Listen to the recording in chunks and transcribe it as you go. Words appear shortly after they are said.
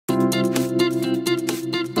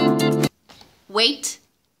wait,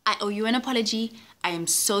 I owe you an apology. I am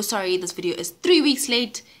so sorry. This video is 3 weeks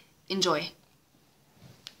late. Enjoy.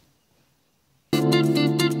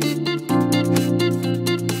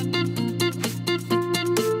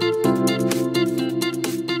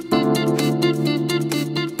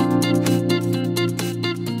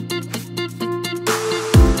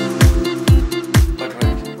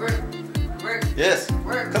 Yes.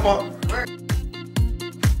 Come on.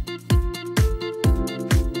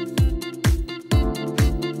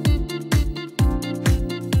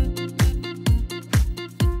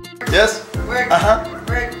 Yes.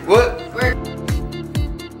 Work.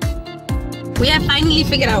 We have finally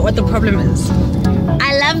figured out what the problem is.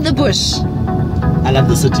 I love the bush. I love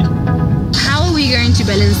the city. How are we going to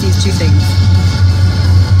balance these two things?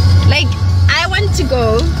 Like, I want to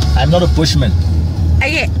go. I'm not a bushman.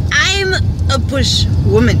 Okay, I'm a bush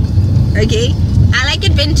woman. Okay, I like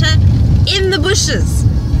adventure in the bushes.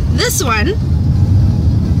 This one,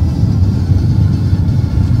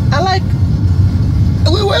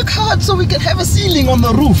 we work hard so we can have a ceiling on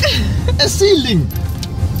the roof. A ceiling.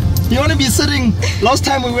 You want to be sitting, last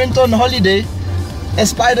time we went on holiday, a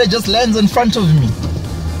spider just lands in front of me.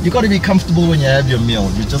 You got to be comfortable when you have your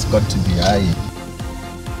meal. You just got to be high.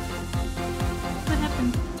 What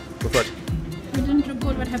happened? With what? We didn't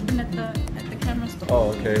record what happened at the camera store.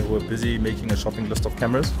 Oh, okay. We're busy making a shopping list of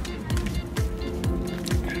cameras.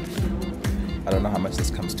 I don't know how much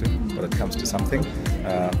this comes to, but it comes to something.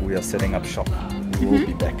 We are setting up shop. We will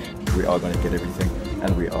be back. We are going to get everything,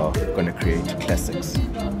 and we are going to create classics.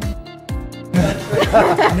 Need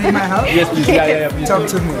my help? Yes, please. Yeah, please. Talk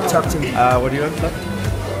to me. What do you want, love?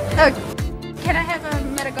 Oh, can I have a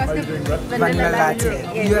Madagascar vanilla latte?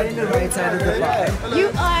 Yes. You're in the right side of the bar.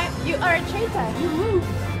 You are a traitor.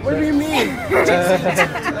 What do you mean? I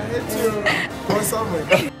hate to go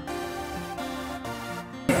somewhere.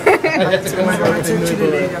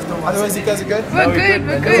 Otherwise, you guys are good? We're good.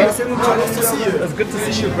 Nice to see you. It's good to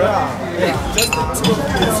see you, bro. Just the two of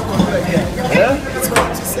you. It's fun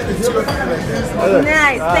to see the two of you.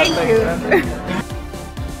 Nice, thank you.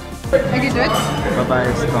 Okay, do it. Bye-bye,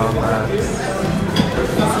 Starbucks.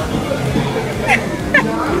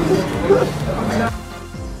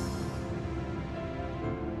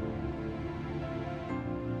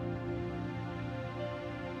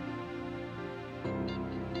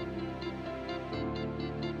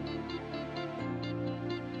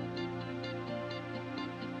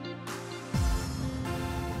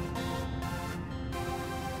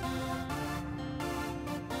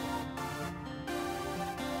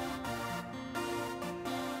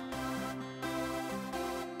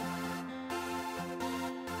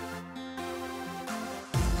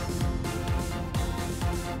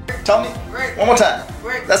 Tell me. One more time.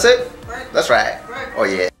 That's it? That's right. Oh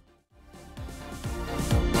yeah.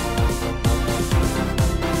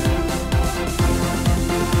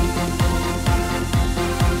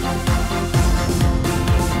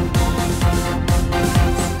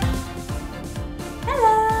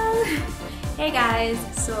 Hello. Hey guys.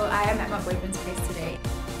 So I am at my boyfriend's place today.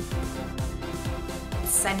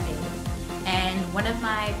 It's Sunday. And one of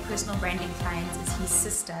my personal branding clients is his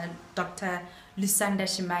sister, Dr. Lusanda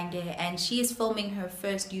Shimange, and she is filming her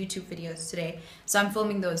first YouTube videos today. So I'm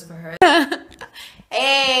filming those for her.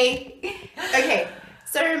 Hey! Okay,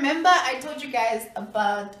 so remember I told you guys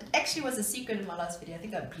about, it actually was a secret in my last video. I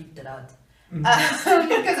think I bleeped it out.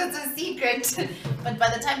 Because it's a secret. But by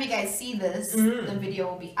the time you guys see this, the video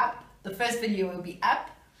will be up. The first video will be up.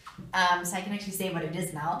 So I can actually say what it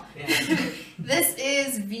is now. Yeah. This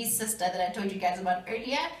is V's sister that I told you guys about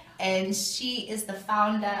earlier, and she is the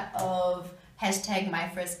founder of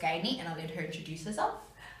 #MyFirstGynae, and I'll let her introduce herself.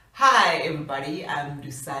 Hi everybody, I'm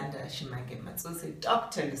Lusanda Shimange Matsose,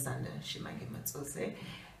 Dr. Lusanda Shimange Matsose,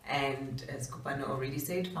 and as Kopano already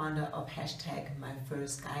said, founder of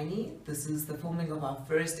 #MyFirstGynae. This is the filming of our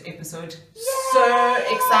first episode. Yay! So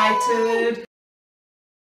excited!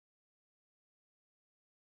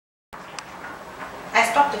 I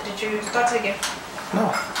stopped it. Did you start it again?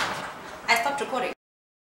 No. I stopped recording.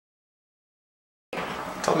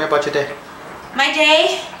 Tell me about your day. My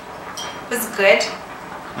day was good.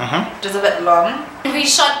 It was a bit long. We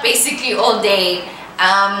shot basically all day.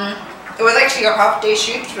 It was actually a half day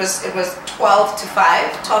shoot. It was 12 to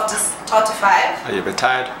 5. 12 to 5. Are you a bit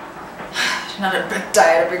tired? Not a bit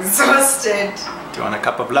tired. I'm exhausted. Do you want a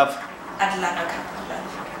cup of love? I'd love a cup of love.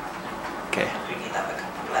 Okay. I really love a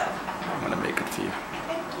cup of love. I'm gonna make it for you.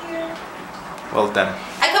 Thank you. Well done.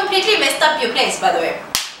 I completely messed up your place, by the way.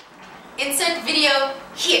 Insert video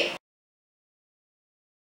here.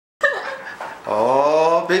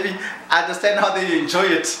 Oh, baby, I understand how they enjoy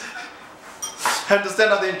it. I understand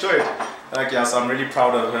how they enjoy it. Like, yeah, so I'm really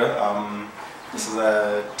proud of her. This is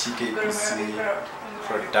a TKBC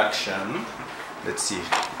production. Let's see.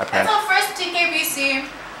 That's our first TKBC.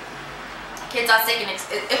 Kids are second.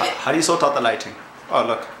 How do you sort out the lighting? Oh,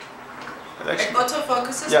 look. It auto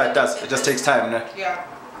focuses. Yeah, it does. It just takes time, no? Yeah.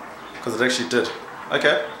 Because it actually did.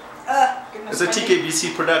 Okay. It's a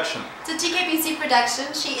TKBC production. It's a TKBC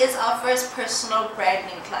production. She is our first personal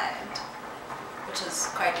branding client, which is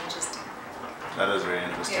quite interesting. That is very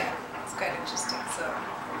interesting. Yeah, it's quite interesting. So.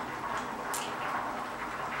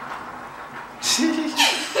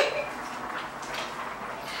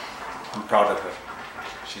 I'm proud of her.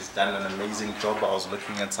 She's done an amazing job. I was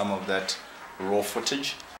looking at some of that raw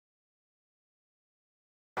footage.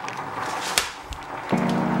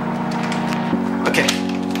 Okay.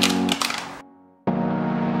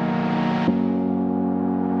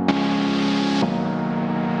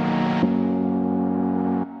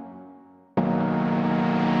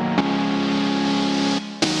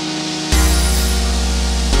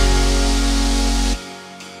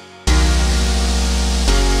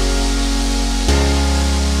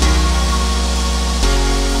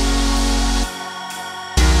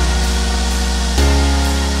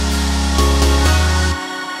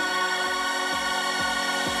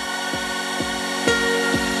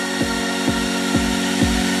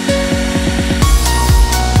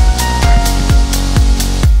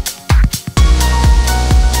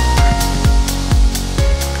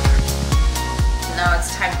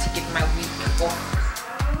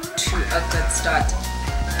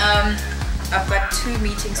 I've got 2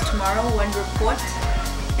 meetings tomorrow, 1 report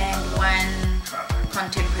and 1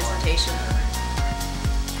 content presentation.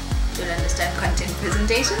 Don't understand content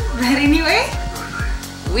presentation, but anyway,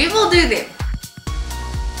 we will do them.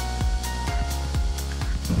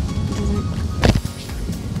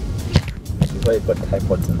 This is why you've got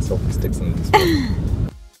tripods and selfie sticks in this one.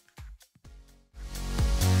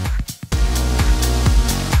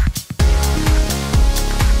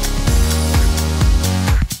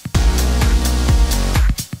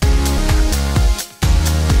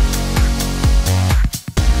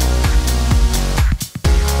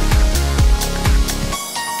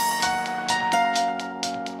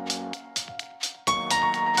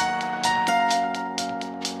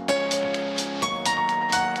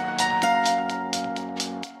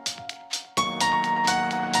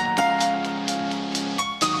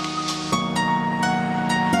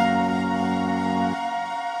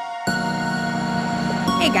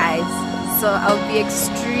 Hey guys, so I'll be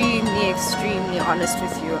extremely honest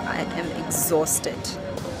with you. I am exhausted.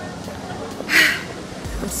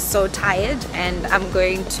 I'm so tired and I'm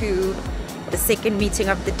going to the second meeting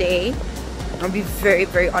of the day. I'll be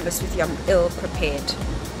very honest with you. I'm ill prepared.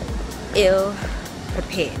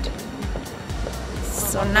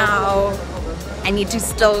 So now I need to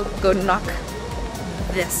still go knock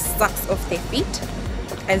the socks off their feet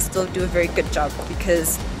and still do a very good job,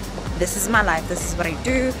 because this is my life, this is what I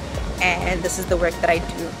do, and this is the work that I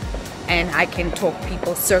do, and I can talk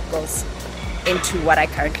people circles into what I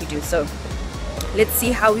currently do. So let's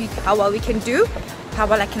see how well we can do, how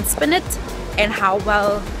well I can spin it, and how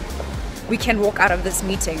well we can walk out of this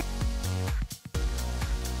meeting.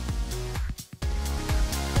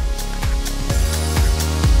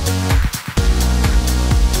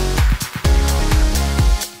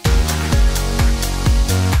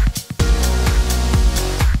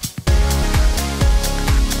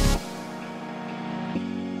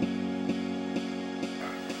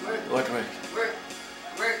 What work?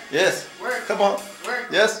 Work. Yes. Work. Come on. Work.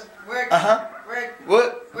 Yes. Work. Uh-huh. Work.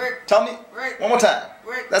 What? Work. Tell me. Work. One more time.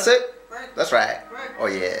 Work. That's it? Work. That's right. Work. Oh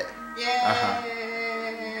yeah. Yeah.